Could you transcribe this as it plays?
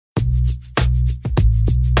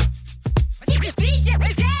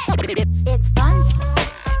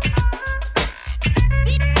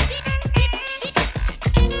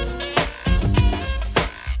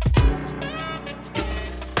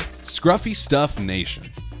Scruffy Stuff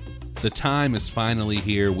Nation. The time is finally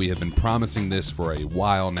here. We have been promising this for a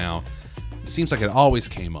while now. It seems like it always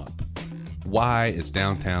came up. Why is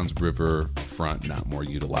downtown's riverfront not more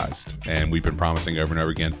utilized? And we've been promising over and over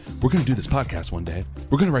again, we're going to do this podcast one day.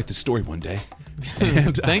 We're going to write this story one day.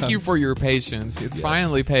 And, Thank you for your patience. It's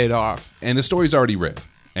finally paid off. And the story's already written.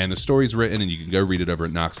 And the story's written, and you can go read it over at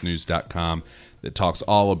knoxnews.com. That talks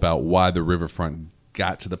all about why the riverfront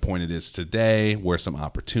got to the point it is today, where some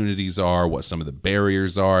opportunities are, what some of the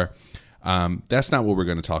barriers are. That's not what we're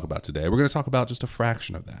going to talk about today. We're going to talk about just a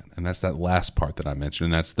fraction of that, and that's that last part that I mentioned,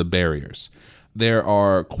 and that's the barriers. There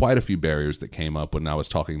are quite a few barriers that came up when I was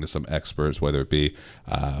talking to some experts, whether it be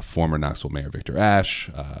former Knoxville Mayor Victor Ashe,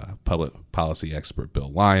 public policy expert Bill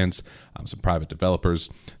Lyons, some private developers.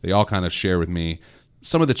 They all kind of share with me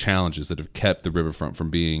some of the challenges that have kept the riverfront from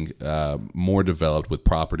being more developed with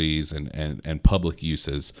properties and public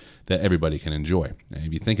uses that everybody can enjoy. And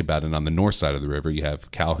if you think about it, on the north side of the river, you have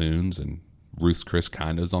Calhoun's and Ruth's Chris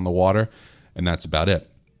Kinda's on the water, and that's about it.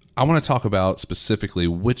 I want to talk about specifically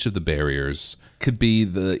which of the barriers could be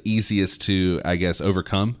the easiest to, I guess,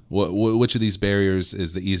 overcome. Which of these barriers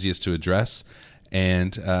is the easiest to address?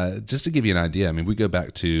 And just to give you an idea, I mean, we go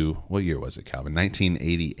back to, what year was it, Calvin?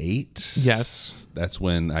 1988? Yes. That's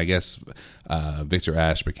when, I guess, Victor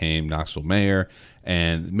Ashe became Knoxville mayor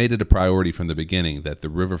and made it a priority from the beginning that the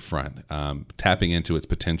riverfront, tapping into its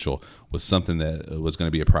potential, was something that was going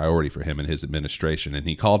to be a priority for him and his administration. And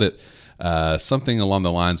he called it something along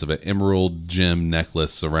the lines of an emerald gem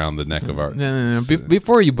necklace around the neck of our... No.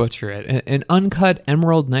 Before you butcher it, an uncut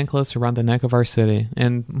emerald necklace around the neck of our city.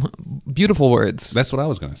 And beautiful words. That's what I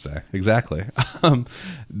was going to say. Exactly.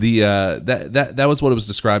 That was what it was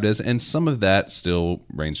described as, and some of that still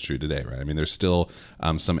reigns true today, right? I mean, there's still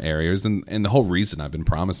some areas, and the whole reason I've been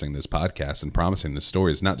promising this podcast and promising this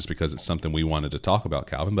story is not just because it's something we wanted to talk about,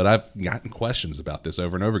 Calvin, but I've gotten questions about this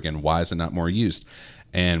over and over again. Why is it not more used?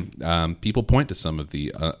 And people point to some of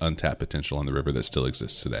the untapped potential on the river that still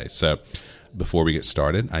exists today. So before we get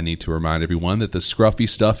started, I need to remind everyone that the Scruffy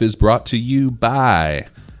Stuff is brought to you by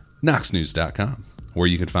knoxnews.com, where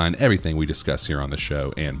you can find everything we discuss here on the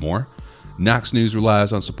show and more. Knox News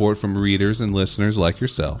relies on support from readers and listeners like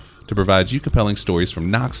yourself to provide you compelling stories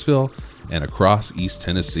from Knoxville and across East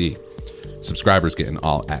Tennessee. Subscribers get an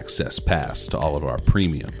all-access pass to all of our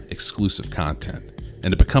premium, exclusive content.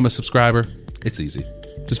 And to become a subscriber, it's easy.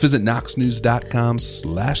 Just visit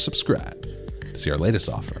knoxnews.com/subscribe to see our latest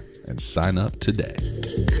offer and sign up today.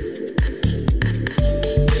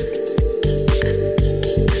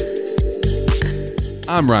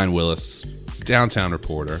 I'm Ryan Wilusz, downtown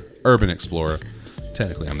reporter, urban explorer.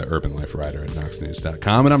 Technically, I'm the urban life writer at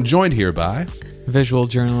knoxnews.com, and I'm joined here by... visual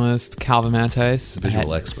journalist Calvin Mattheis,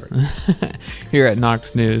 visual expert here at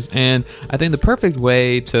Knox News. And I think the perfect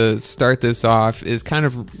way to start this off is kind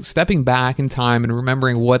of stepping back in time and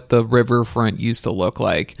remembering what the riverfront used to look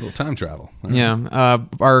like. A little time travel. Yeah.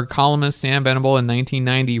 Our columnist Sam Venable in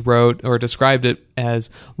 1990 wrote or described it as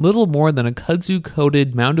little more than a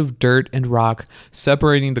kudzu-coated mound of dirt and rock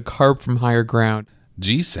separating the carp from higher ground.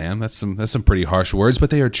 Geez, Sam, that's some pretty harsh words, but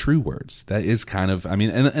they are true words. That is kind of, I mean,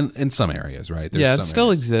 in some areas, right? There's it still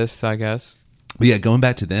exists, I guess. But yeah, going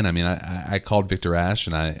back to then, I mean, I called Victor Ashe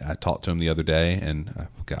and I talked to him the other day, and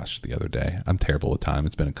the other day, I'm terrible with time.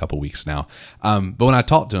 It's been a couple weeks now. But when I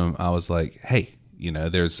talked to him, I was like, hey, you know,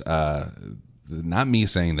 there's not me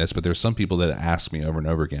saying this, but there's some people that ask me over and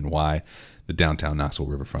over again why the downtown Knoxville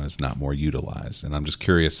riverfront is not more utilized. And I'm just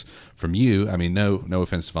curious from you, I mean, no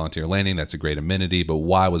offense to Volunteer Landing, that's a great amenity, but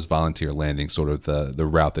why was Volunteer Landing sort of the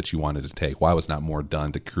route that you wanted to take? Why was not more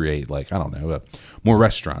done to create, like, I don't know, more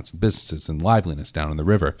restaurants, businesses, and liveliness down on the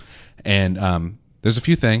river? And there's a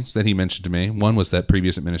few things that he mentioned to me. One was that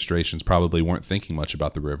previous administrations probably weren't thinking much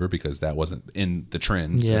about the river because that wasn't in the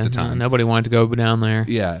trends at the time. Nobody wanted to go down there.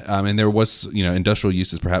 Yeah, and there was, industrial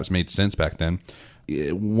uses perhaps made sense back then.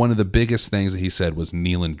 One of the biggest things that he said was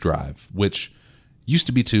Neyland Drive, which used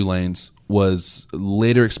to be 2 lanes, was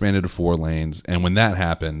later expanded to 4 lanes, and when that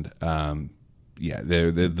happened, the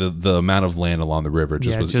amount of land along the river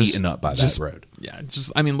was eaten up by that road. Yeah,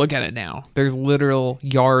 look at it now. There's literal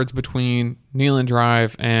yards between Neyland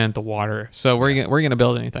Drive and the water. So we're gonna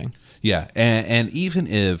build anything. Yeah, and even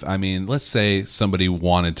if, I mean, let's say somebody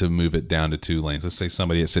wanted to move it down to 2 lanes. Let's say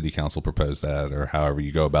somebody at city council proposed that, or however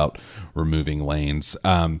you go about removing lanes.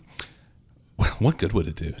 What good would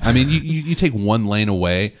it do? I mean, you take 1 lane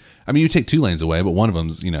away. I mean, you take 2 lanes away, but one of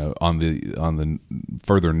them's on the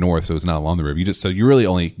further north, so it's not along the river. So you're really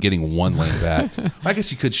only getting 1 lane back. I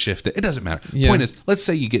guess you could shift it. It doesn't matter. Yeah. Point is, let's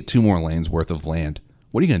say you get 2 more lanes worth of land.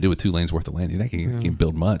 what are you going to do with 2 lanes worth of land? You can't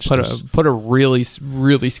build much. Put a really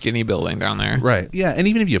skinny building down there. Right. Yeah. And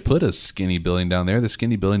even if you put a skinny building down there, the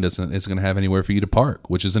skinny building isn't going to have anywhere for you to park,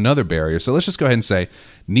 which is another barrier. So let's just go ahead and say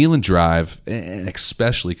Neyland Drive, and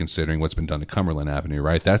especially considering what's been done to Cumberland Avenue,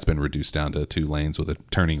 right? That's been reduced down to 2 lanes with a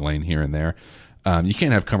turning lane here and there. You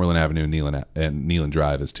can't have Cumberland Avenue and Neyland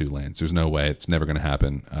Drive as 2 lanes. There's no way. It's never going to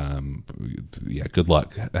happen. Good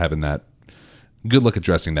luck having that. Good luck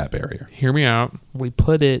addressing that barrier. Hear me out. We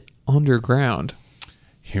put it underground.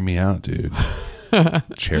 Hear me out, dude.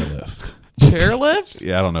 Chairlift. Chairlift?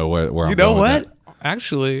 Yeah, I don't know where I'm going. You know what?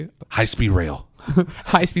 Actually, high-speed rail.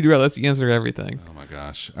 High-speed rail. That's the answer to everything. Oh my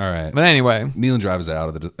gosh! All right. But anyway, Neyland Drive is out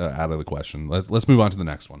of the question. Let's move on to the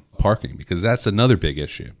next one. Parking, because that's another big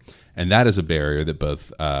issue, and that is a barrier that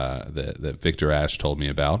both that Victor Ash told me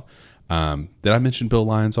about. Did I mention Bill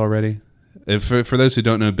Lyons already? For those who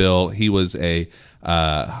don't know Bill, he was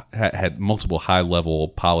had multiple high-level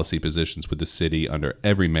policy positions with the city under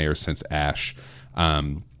every mayor since Ash,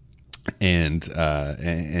 and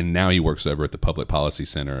now he works over at the Public Policy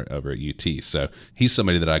Center over at UT. So he's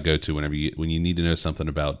somebody that I go to when you need to know something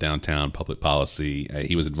about downtown public policy.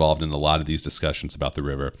 He was involved in a lot of these discussions about the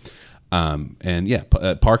river,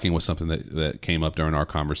 parking was something that came up during our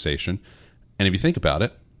conversation. And if you think about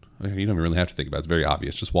it, you don't really have to think about it. It's very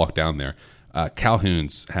obvious. Just walk down there.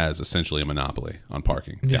 Calhoun's has essentially a monopoly on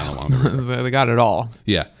parking down along the river. They got it all.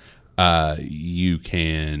 Yeah. You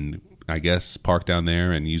can, I guess, park down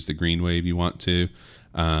there and use the greenway if you want to.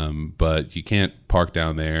 But you can't park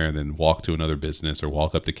down there and then walk to another business or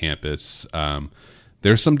walk up to campus.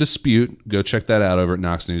 There's some dispute. Go check that out over at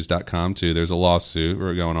knoxnews.com too. There's a lawsuit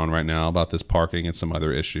going on right now about this parking and some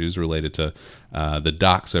other issues related to the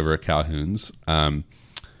docks over at Calhoun's.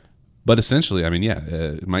 But essentially, I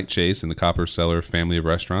mean, Mike Chase and the Copper Cellar family of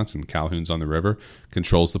restaurants and Calhoun's on the River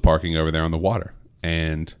controls the parking over there on the water.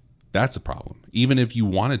 And that's a problem. Even if you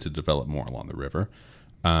wanted to develop more along the river,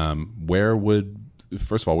 where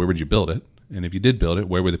would you build it? And if you did build it,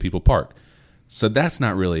 where would the people park? So that's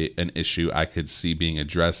not really an issue I could see being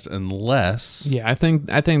addressed unless... Yeah, I think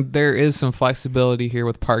there is some flexibility here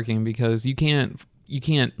with parking because you can't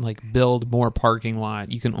like build more parking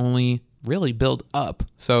lot. You can only really build up.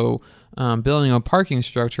 So building a parking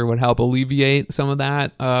structure would help alleviate some of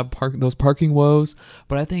that those parking woes.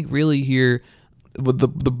 But I think really here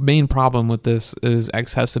the main problem with this is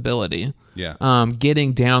accessibility. Yeah.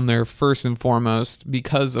 Getting down there first and foremost,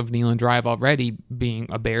 because of Neyland Drive already being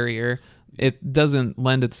a barrier, it doesn't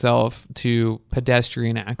lend itself to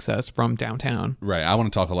pedestrian access from downtown. Right. I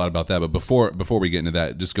want to talk a lot about that, but before we get into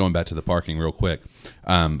that, just going back to the parking real quick.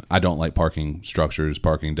 I don't like parking structures,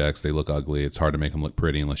 parking decks. They look ugly. It's hard to make them look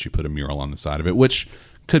pretty unless you put a mural on the side of it, which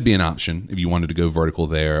could be an option if you wanted to go vertical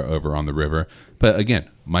there over on the river. But again,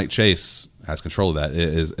 Mike Chase has control of that.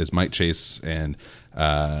 Is Mike Chase and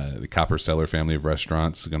the Copper Cellar family of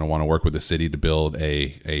restaurants going to want to work with the city to build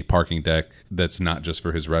a parking deck that's not just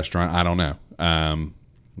for his restaurant? I don't know.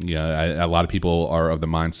 A lot of people are of the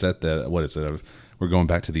mindset that we're going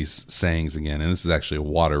back to these sayings again, and this is actually a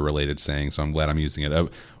water-related saying, so I'm glad I'm using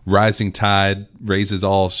it. Rising tide raises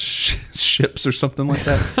all ships or something like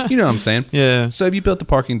that. You know what I'm saying? Yeah. So if you built the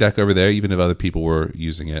parking deck over there, even if other people were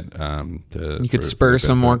using it, you could spur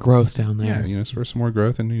some more growth down there. Yeah, spur some more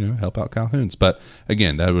growth and help out Calhoun's. But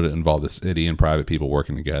again, that would involve the city and private people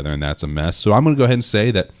working together, and that's a mess. So I'm going to go ahead and say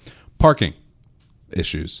that parking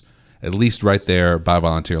issues, at least right there by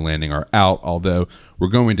Volunteer Landing, are out, although we're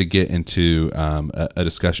going to get into a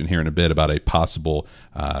discussion here in a bit about a possible,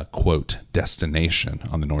 quote, destination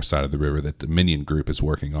on the north side of the river that Dominion Group is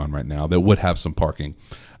working on right now that would have some parking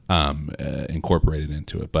incorporated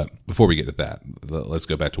into it. But before we get to that, let's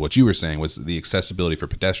go back to what you were saying was the accessibility for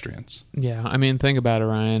pedestrians. Yeah, I mean, think about it,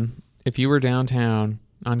 Ryan. If you were downtown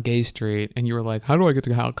on Gay Street and you were like, how do I get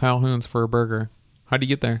to Calhoun's for a burger? How do you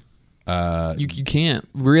get there? You can't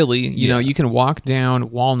really. You know, you can walk down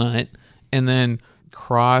Walnut and then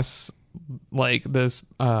cross like this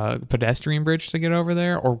pedestrian bridge to get over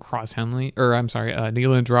there, or cross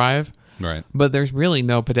Neyland Drive. Right. But there's really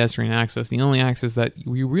no pedestrian access. The only access that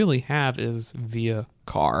we really have is via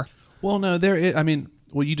car. Well, no, there is. I mean,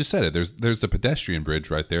 well, you just said it. There's the pedestrian bridge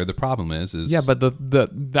right there. The problem is yeah, but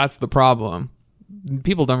that's the problem.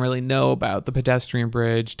 People don't really know about the pedestrian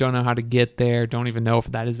bridge, don't know how to get there, don't even know if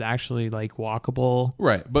that is actually like walkable.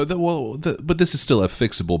 Right. But but this is still a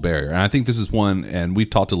fixable barrier. And I think this is one, and we've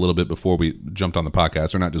talked a little bit before we jumped on the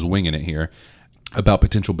podcast, we're not just winging it here, about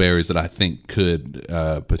potential barriers that I think could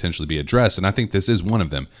potentially be addressed. And I think this is one of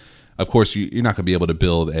them. Of course, you're not going to be able to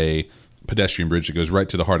build a pedestrian bridge that goes right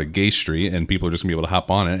to the heart of Gay Street and people are just going to be able to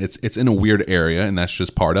hop on it. It's in a weird area, and that's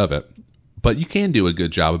just part of it. But you can do a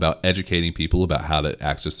good job about educating people about how to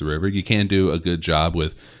access the river. You can do a good job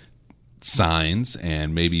with signs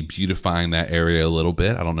and maybe beautifying that area a little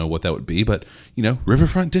bit. I don't know what that would be, but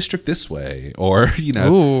riverfront district this way, or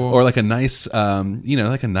or like a nice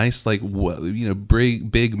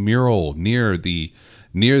big mural near the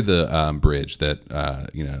bridge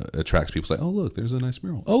that attracts people. It's like, oh look, there's a nice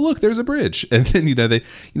mural. Oh look, there's a bridge, and then you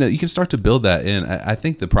can start to build that in. I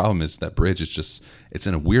think the problem is that bridge is it's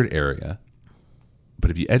in a weird area. But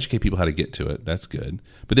if you educate people how to get to it, that's good.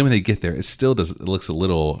 But then when they get there, it looks a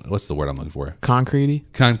little, what's the word I'm looking for?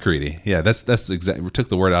 Concretey. Yeah, that's exactly, took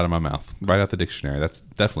the word out of my mouth, right out the dictionary. That's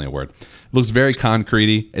definitely a word. It looks very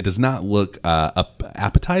concretey. It does not look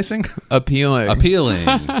appetizing. Appealing.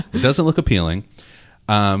 It doesn't look appealing.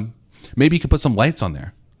 Maybe you could put some lights on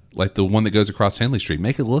there, like the one that goes across Henley Street.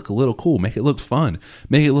 Make it look a little cool. Make it look fun.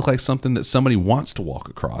 Make it look like something that somebody wants to walk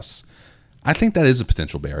across. I think that is a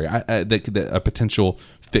potential barrier, a potential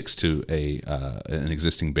fix to an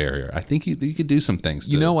existing barrier. I think you could do some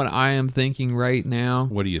things. You know what I am thinking right now?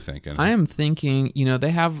 What are you thinking? I am thinking, they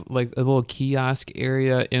have like a little kiosk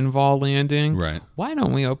area in Vol Landing. Right. Why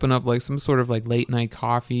don't we open up like some sort of like late night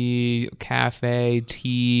coffee, cafe,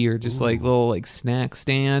 tea, or just like little like snack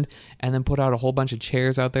stand, and then put out a whole bunch of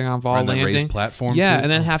chairs out there on Vol Landing. Raised platform. Yeah, too?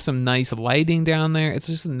 And then have some nice lighting down there. It's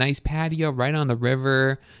just a nice patio right on the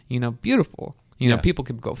river. Beautiful. People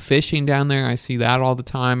can go fishing down there. I see that all the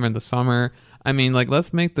time in the summer. I mean, like,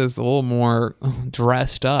 let's make this a little more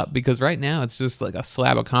dressed up, because right now it's just like a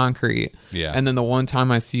slab of concrete. Yeah. And then the one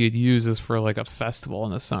time I see it used is for like a festival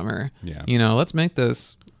in the summer. Yeah. Let's make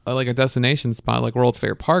this like a destination spot like World's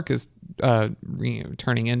Fair Park is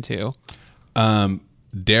turning into.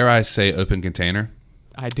 Dare I say open container?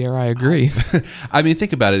 I agree. I mean,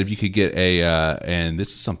 think about it. If you could get and this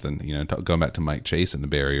is something, going back to Mike Chase and the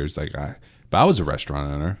barriers, like if I was a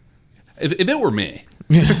restaurant owner, if it were me,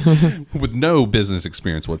 with no business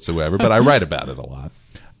experience whatsoever, but I write about it a lot.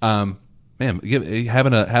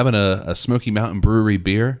 Having a Smoky Mountain Brewery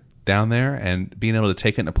beer down there and being able to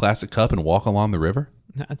take it in a plastic cup and walk along the river.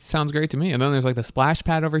 That sounds great to me. And then there's like the splash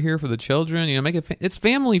pad over here for the children. Make it. It's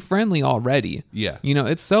family friendly already. Yeah.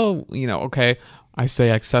 It's so okay. I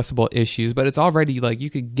say accessible issues, but it's already like you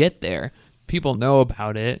could get there. People know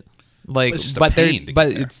about it. Like, it's just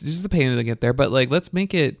it's just a pain to get there. But like, let's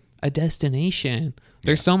make it a destination.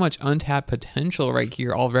 There's so much untapped potential right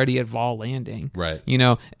here already at Vol Landing. Right.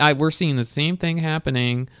 We're seeing the same thing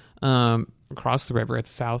happening across the river at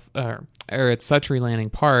or at Suttree Landing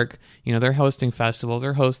Park. They're hosting festivals,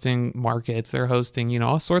 they're hosting markets, they're hosting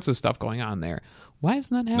all sorts of stuff going on there. Why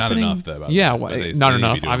isn't that happening? Not enough, though. Not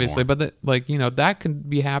enough, obviously. More. But that could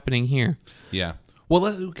be happening here. Yeah.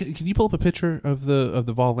 Well, can you pull up a picture of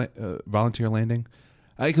the volunteer landing?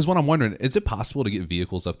 Because what I'm wondering, is it possible to get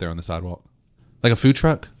vehicles up there on the sidewalk, like a food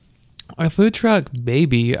truck? A food truck,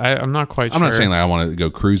 baby. I'm not quite sure. I'm not saying like I want to go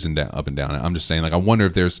cruising up and down it. I'm just saying like I wonder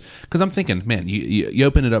if there's, because I'm thinking, man, you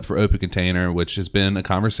open it up for open container, which has been a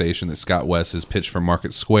conversation that Scott West has pitched for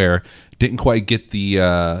Market Square. Didn't quite get the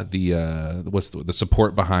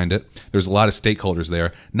support behind it. There's a lot of stakeholders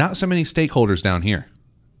there. Not so many stakeholders down here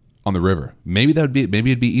on the river. Maybe it'd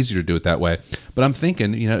be easier to do it that way. But I'm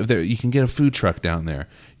thinking, if you can get a food truck down there.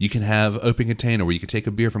 You can have open container where you can take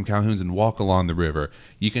a beer from Calhoun's and walk along the river.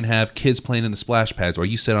 You can have kids playing in the splash pads where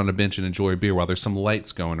you sit on a bench and enjoy a beer while there's some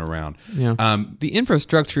lights going around. Yeah. The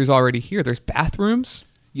infrastructure is already here. There's bathrooms.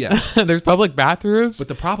 Yeah. There's public bathrooms. But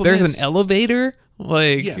the problem there's is... an elevator.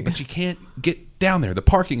 But you can't get down there. The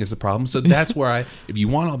parking is the problem. So that's where if you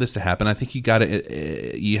want all this to happen, I think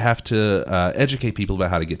you have to educate people about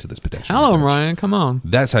how to get to this pedestrian. Tell them, Ryan. Come on.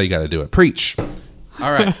 That's how you got to do it. Preach.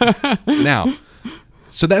 All right. Now,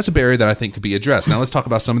 so that's a barrier that I think could be addressed. Now let's talk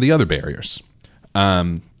about some of the other barriers.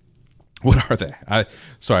 What are they? I'm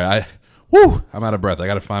out of breath. I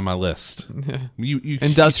got to find my list.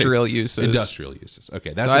 Industrial uses. Industrial uses.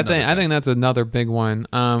 Okay, that's. So I think that's another big one.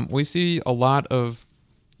 We see a lot of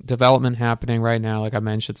development happening right now. Like I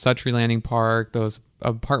mentioned, Suttree Landing Park, those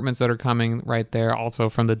apartments that are coming right there, also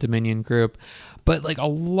from the Dominion Group, but like a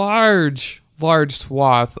large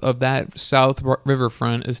swath of that south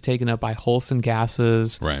riverfront is taken up by Holson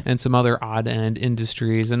Gases and some other odd end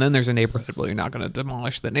industries. And then there's a neighborhood. Well, you're not going to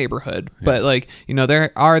demolish the neighborhood, but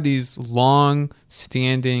there are these long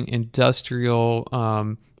standing industrial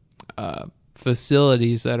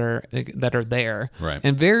facilities that are there,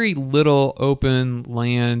 and very little open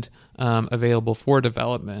land available for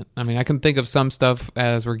development. I mean, I can think of some stuff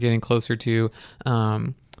as we're getting closer to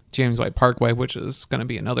James White Parkway, which is going to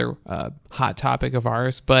be another hot topic of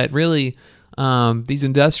ours. But really, these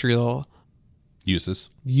industrial uses,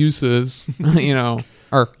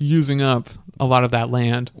 are using up a lot of that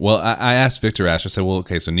land. Well, I asked Victor Ash, I said, well,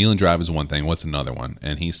 okay, so Neyland Drive is one thing. What's another one?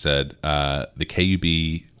 And he said the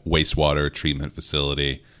KUB wastewater treatment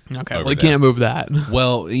facility. Okay, well, you can't move that.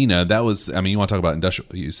 Well, that was, you want to talk about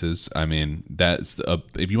industrial uses. That's,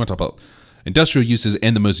 if you want to talk about industrial uses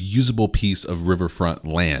and the most usable piece of riverfront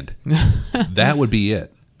land, that would be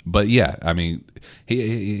it. But yeah,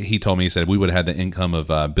 he told me, he said, we would have had the income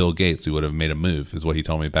of Bill Gates, we would have made a move, is what he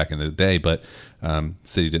told me back in the day. But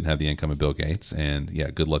city didn't have the income of Bill Gates, and yeah,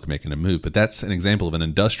 good luck making a move. But that's an example of an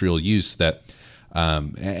industrial use that,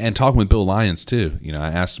 and talking with Bill Lyons too, I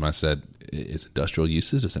asked him, I said, is industrial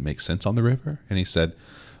uses, does it make sense on the river? And he said,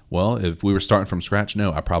 well, if we were starting from scratch,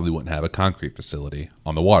 no, I probably wouldn't have a concrete facility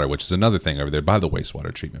on the water, which is another thing over there by the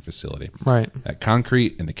wastewater treatment facility. Right. That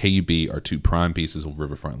concrete and the KUB are two prime pieces of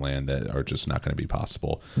riverfront land that are just not going to be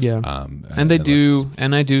possible. Yeah. And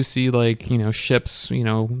I do see ships,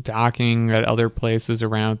 docking at other places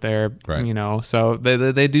around there, right. So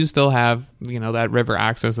they do still have, that river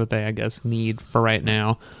access that they, I guess, need for right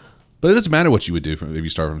now. But it doesn't matter what you would do if you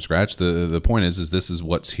start from scratch. The point is this is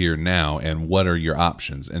what's here now, and what are your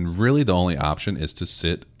options? And really, the only option is to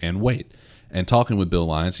sit and wait. And talking with Bill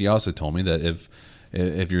Lyons, he also told me that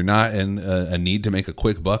if you're not in a need to make a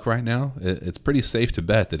quick buck right now, it's pretty safe to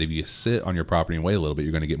bet that if you sit on your property and wait a little bit,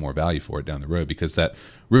 you're going to get more value for it down the road, because that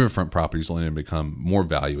riverfront property is only going to become more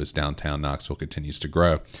value as downtown Knoxville continues to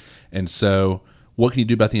grow. And so, what can you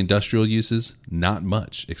do about the industrial uses? Not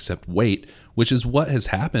much, except wait, which is what has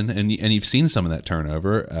happened. And you've seen some of that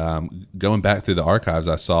turnover. Going back through the archives,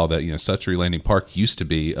 I saw that Suttree Landing Park used to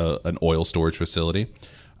be an oil storage facility.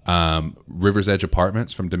 River's Edge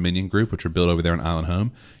Apartments from Dominion Group, which were built over there in Island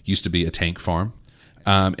Home, used to be a tank farm.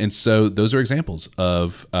 And so those are examples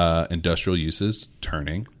of industrial uses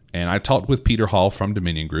turning. And I talked with Peter Hall from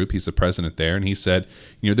Dominion Group. He's the president there. And he said,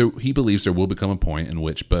 he believes there will become a point in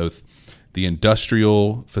which both the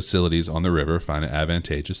industrial facilities on the river find it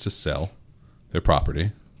advantageous to sell their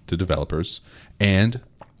property to developers, and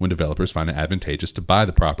when developers find it advantageous to buy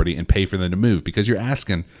the property and pay for them to move, because you're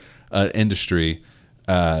asking industry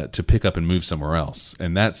to pick up and move somewhere else.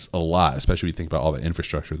 And that's a lot, especially when you think about all the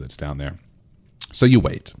infrastructure that's down there. So you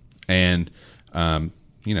wait. And,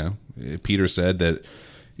 Peter said that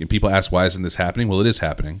people ask, why isn't this happening? Well, it is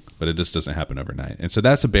happening, but it just doesn't happen overnight. And so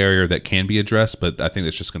that's a barrier that can be addressed, but I think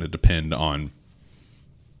it's just going to depend on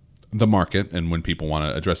the market and when people want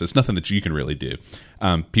to address it. It's nothing that you can really do.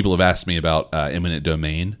 People have asked me about eminent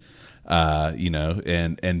domain,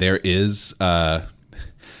 and there is,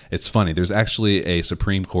 it's funny, there's actually a U.S.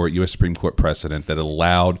 Supreme Court precedent that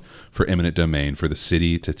allowed for eminent domain for the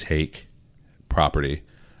city to take property,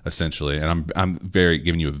 essentially. And I'm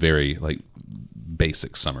giving you a very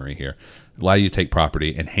basic summary here. Allow you to take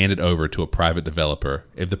property and hand it over to a private developer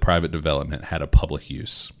if the private development had a public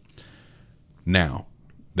use. Now,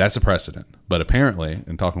 that's a precedent. But apparently,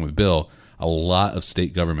 in talking with Bill, a lot of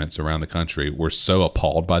state governments around the country were so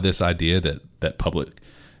appalled by this idea that public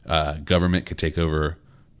government could take over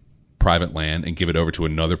private land and give it over to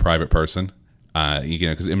another private person.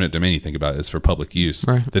 Because eminent domain, you think about it, is for public use.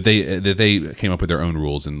 Right. That they came up with their own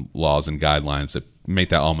rules and laws and guidelines that make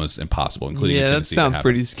that almost impossible, including in Tennessee. That sounds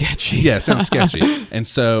pretty sketchy. Yeah, it sounds sketchy. And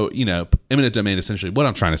so, eminent domain, essentially, what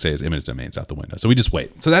I'm trying to say is eminent domain's out the window. So we just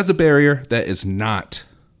wait. So that's a barrier that is not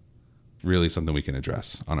really something we can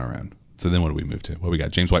address on our own. So then what do we move to? What we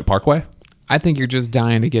got? James White Parkway? I think you're just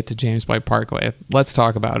dying to get to James White Parkway. Let's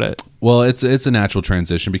talk about it. Well, it's a natural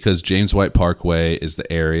transition, because James White Parkway is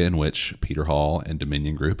the area in which Peter Hall and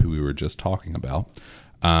Dominion Group, who we were just talking about,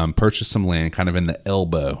 purchased some land kind of in the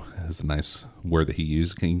elbow. That's a nice word that he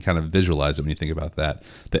used. You can kind of visualize it when you think about that.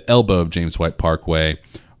 The elbow of James White Parkway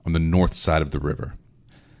on the north side of the river.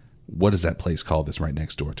 What is that place called that's right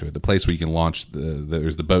next door to it? The place where you can launch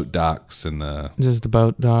there's the boat docks and just the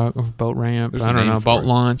boat dock or boat ramp. I don't know, boat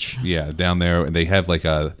launch. Yeah, down there. And they have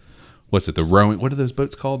the rowing. What are those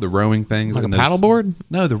boats called? The rowing things? Like a paddleboard?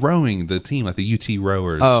 No, the rowing, the team, like the UT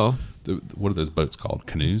rowers. Oh. What are those boats called?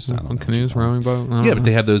 Canoes? I don't know. Canoes, rowing boat? Yeah, but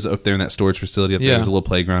they have those up there in that storage facility up there. There's a little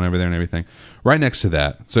playground over there and everything. Right next to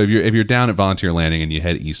that. So if you're down at Volunteer Landing and you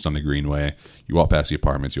head east on the Greenway, you walk past the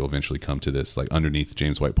apartments, you'll eventually come to this, underneath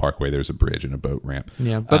James White Parkway, there's a bridge and a boat ramp.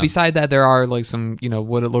 Yeah, but beside that, there are some,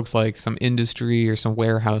 what it looks like, some industry or some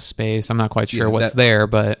warehouse space. I'm not quite sure what's there,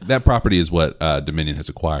 but... That property is what Dominion has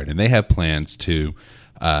acquired, and they have plans to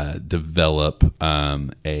develop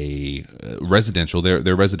a residential.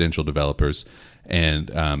 They're residential developers, and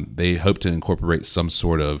they hope to incorporate some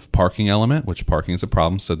sort of parking element, which parking is a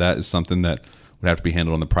problem, so that is something that would have to be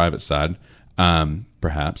handled on the private side.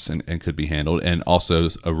 perhaps, and could be handled, and also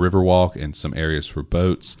a river walk and some areas for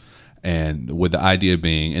boats. And with the idea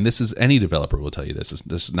being, and this is, any developer will tell you this,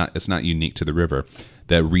 it's not unique to the river,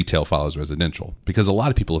 that retail follows residential. Because a lot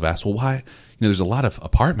of people have asked, well, why? There's a lot of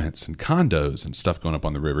apartments and condos and stuff going up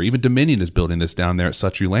on the river. Even Dominion is building this down there at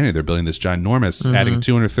Suttree Landing. They're building this ginormous, adding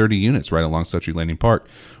 230 units right along Suttree Landing Park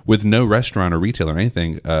with no restaurant or retail or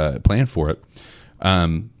anything planned for it.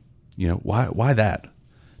 Why that?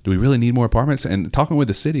 Do we really need more apartments? And talking with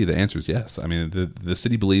the city, the answer is yes. I mean, the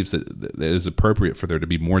city believes that it is appropriate for there to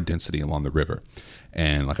be more density along the river.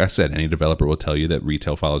 And like I said, any developer will tell you that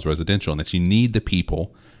retail follows residential and that you need the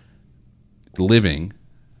people living,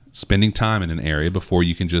 spending time in an area before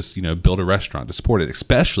you can just, build a restaurant to support it,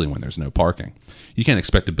 especially when there's no parking. You can't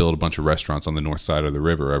expect to build a bunch of restaurants on the north side of the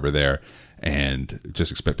river over there and just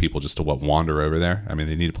expect people just to wander over there. I mean,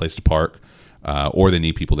 they need a place to park. Or they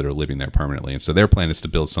need people that are living there permanently. And so their plan is to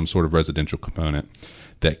build some sort of residential component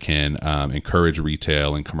that can encourage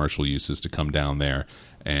retail and commercial uses to come down there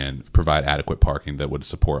and provide adequate parking that would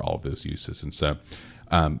support all of those uses. And so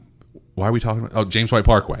why are we talking about? Oh, James White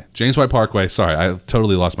Parkway. James White Parkway. Sorry, I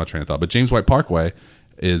totally lost my train of thought. But James White Parkway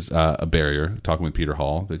is a barrier, talking with Peter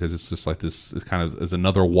Hall, because it's just like this, it kind of is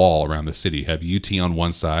another wall around the city. You have UT on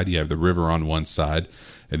one side, you have the river on one side,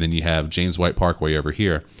 and then you have James White Parkway over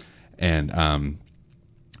here. And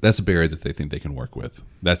that's a barrier that they think they can work with.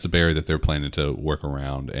 That's a barrier that they're planning to work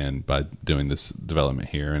around, and by doing this development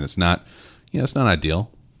here. And it's not, it's not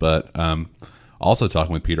ideal. But also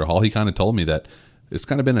talking with Peter Hall, he kind of told me that it's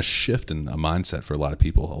kind of been a shift in a mindset for a lot of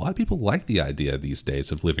people. A lot of people like the idea these days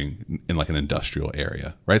of living in like an industrial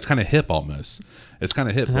area, right? It's kind of hip almost. It's kind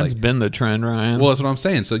of hip. That's been the trend, Ryan. Well, that's what I'm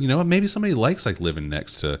saying. So, maybe somebody likes like living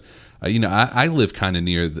next to, I live kind of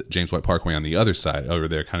near the James White Parkway on the other side over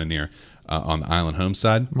there, kind of near on the Island Home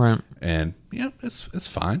side. Right. And, it's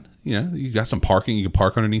fine. You got some parking. You can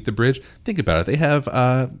park underneath the bridge. Think about it.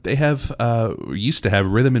 They used to have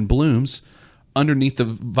Rhythm and Blooms underneath the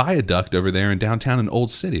viaduct over there in downtown in Old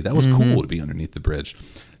City. That was cool to be underneath the bridge.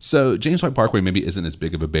 So James White Parkway maybe isn't as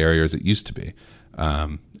big of a barrier as it used to be.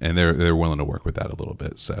 And they're willing to work with that a little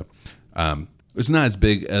bit. So it's not as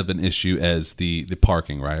big of an issue as the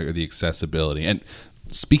parking, right, or the accessibility. And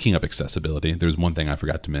speaking of accessibility, there's one thing I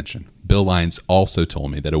forgot to mention. Bill Lyons also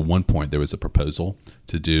told me that at one point there was a proposal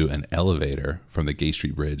to do an elevator from the Gay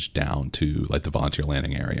Street Bridge down to like the Volunteer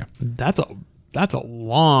Landing area. That's a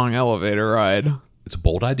long elevator ride. It's a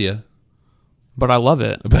bold idea. But I love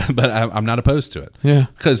it. But I'm not opposed to it. Yeah.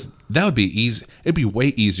 Because that would be easy. It'd be way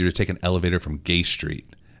easier to take an elevator from Gay Street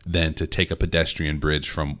than to take a pedestrian bridge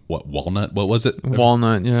from Walnut? What was it?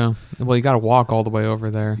 Walnut, yeah. Well, you got to walk all the way over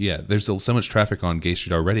there. Yeah, there's so much traffic on Gay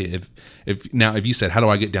Street already. If you said, how do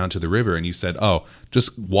I get down to the river? And you said, oh,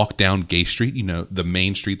 just walk down Gay Street, the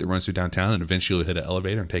main street that runs through downtown, and eventually you'll hit an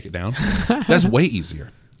elevator and take it down. That's way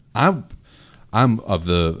easier. I'm of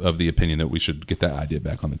the opinion that we should get that idea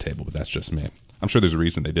back on the table, but that's just me. I'm sure there's a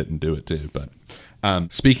reason they didn't do it too.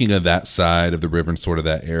 But speaking of that side of the river and sort of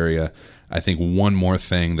that area, I think one more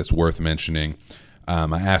thing that's worth mentioning. I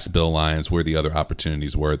asked Bill Lyons where the other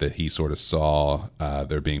opportunities were that he sort of saw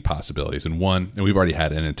there being possibilities. And we've already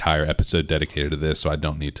had an entire episode dedicated to this, so I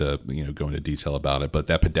don't need to go into detail about it. But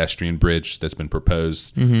that pedestrian bridge that's been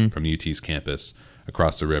proposed from UT's campus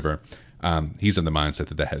across the river. He's in the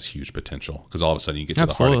mindset that has huge potential, because all of a sudden you get to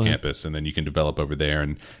the heart of campus and then you can develop over there.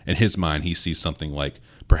 And in his mind, he sees something like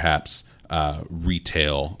perhaps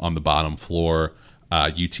retail on the bottom floor,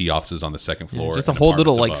 UT offices on the second floor. Just a whole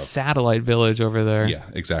little like satellite village over there. Yeah,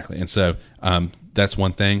 exactly. And so that's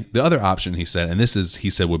one thing. The other option, he said, and he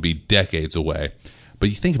said would be decades away. But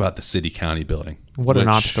you think about the city-county building. An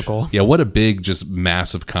obstacle. Yeah, what a big, just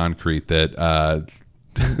massive concrete that...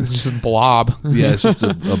 just a blob. Yeah, it's just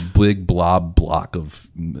a big block of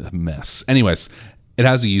mess. Anyways, it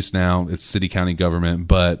has a use now. It's city county government.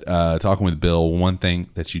 But talking with Bill, one thing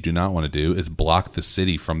that you do not want to do is block the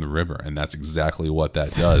city from the river, and that's exactly what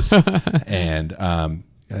that does. And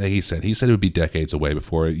he said it would be decades away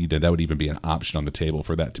before that would even be an option on the table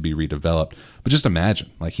for that to be redeveloped. But just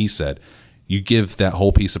imagine, like he said, you give that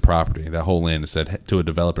whole piece of property, that whole land, to a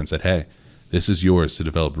developer and said, hey, this is yours to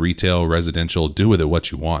develop retail, residential, do with it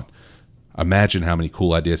what you want. Imagine how many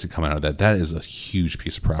cool ideas could come out of that. That is a huge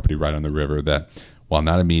piece of property right on the river that, while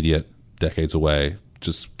not immediate, decades away,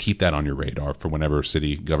 just keep that on your radar for whenever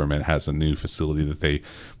city government has a new facility that they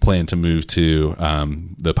plan to move to.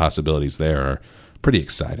 The possibilities there are pretty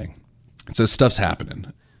exciting. So stuff's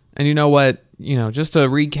happening. And you know what? just to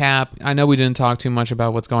recap, I know we didn't talk too much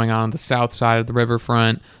about what's going on the south side of the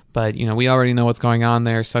riverfront, but, we already know what's going on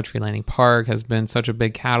there. Suttree Landing Park has been such a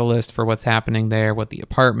big catalyst for what's happening there with the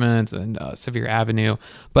apartments and Sevier Avenue.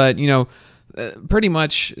 But, pretty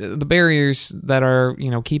much the barriers that are,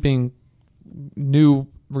 keeping new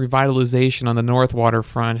revitalization on the north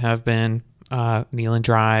waterfront have been Nealon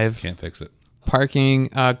Drive. Can't fix it. Parking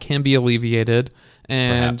can be alleviated.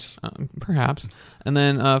 And perhaps. And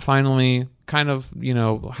then finally, kind of,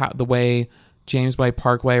 how the way James White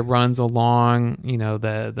Parkway runs along,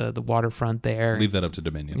 the waterfront there. Leave that up to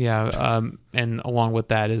Dominion. Yeah. And along with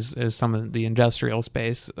that is some of the industrial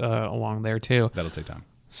space along there too. That'll take time.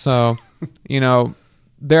 So,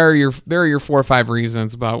 there are your 4 or 5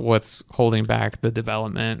 reasons about what's holding back the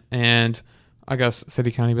development. And I guess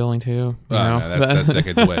city county building too. No, that's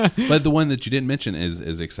decades away. But the one that you didn't mention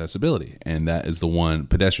is accessibility, and that is the one,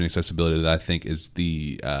 pedestrian accessibility, that I think is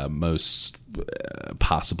the most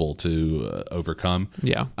possible to overcome.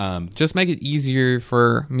 Yeah. Just make it easier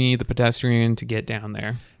for me, the pedestrian, to get down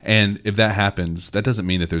there. And if that happens, that doesn't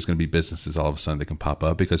mean that there's going to be businesses all of a sudden that can pop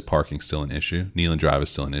up, because parking's still an issue. Nealon Drive is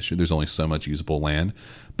still an issue. There's only so much usable land.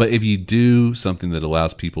 But if you do something that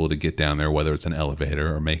allows people to get down there, whether it's an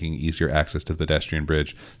elevator or making easier access to the pedestrian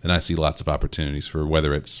bridge, then I see lots of opportunities for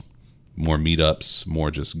whether it's more meetups, more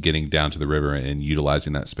just getting down to the river and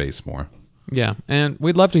utilizing that space more. Yeah, and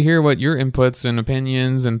we'd love to hear what your inputs and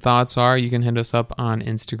opinions and thoughts are. You can hit us up on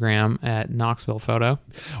Instagram at Knoxville Photo.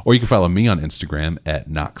 Or you can follow me on Instagram at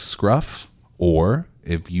Scruff. Or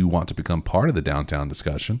if you want to become part of the downtown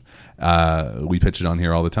discussion, we pitch it on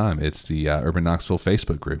here all the time. It's the Urban Knoxville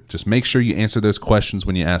Facebook group. Just make sure you answer those questions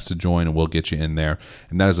when you ask to join, and we'll get you in there.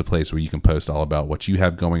 And that is a place where you can post all about what you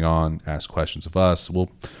have going on, ask questions of us.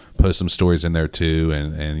 We'll post some stories in there too,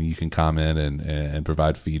 and you can comment and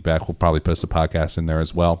provide feedback. We'll probably post a podcast in there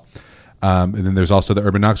as well. And then there's also the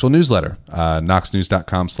Urban Knoxville newsletter.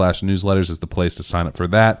 knoxnews.com/newsletters is the place to sign up for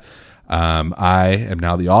that. I am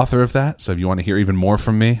now the author of that, so if you want to hear even more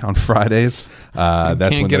from me on Fridays, that's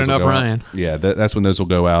can't when get those enough will go Ryan. out. Yeah, that's when those will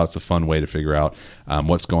go out. It's a fun way to figure out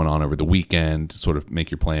what's going on over the weekend, sort of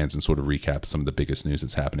make your plans and sort of recap some of the biggest news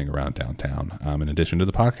that's happening around downtown, in addition to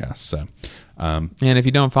the podcast. So, and if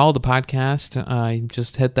you don't follow the podcast,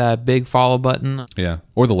 just hit that big follow button. Yeah,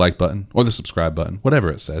 or the like button, or the subscribe button,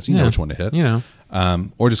 whatever it says. You know which one to hit.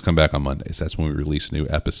 Or just come back on Mondays. That's when we release new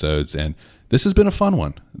episodes. And this has been a fun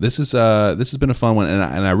one. This has been a fun one, and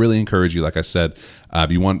I really encourage you. Like I said,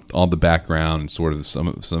 if you want all the background and sort of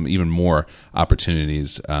some even more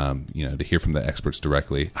opportunities, to hear from the experts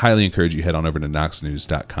directly, highly encourage you head on over to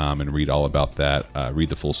knoxnews.com and read all about that. Read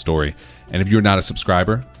the full story. And if you're not a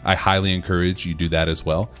subscriber, I highly encourage you do that as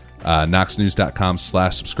well.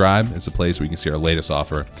 knoxnews.com/subscribe is a place where you can see our latest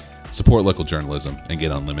offer, support local journalism, and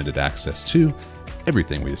get unlimited access to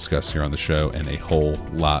everything we discuss here on the show and a whole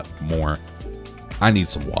lot more. I need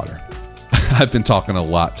some water. I've been talking a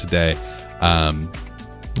lot today.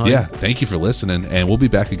 Thank you for listening, and we'll be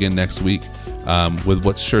back again next week with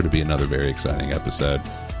what's sure to be another very exciting episode.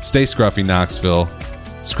 Stay scruffy, Knoxville,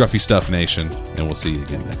 Scruffy Stuff Nation, and we'll see you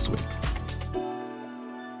again next week.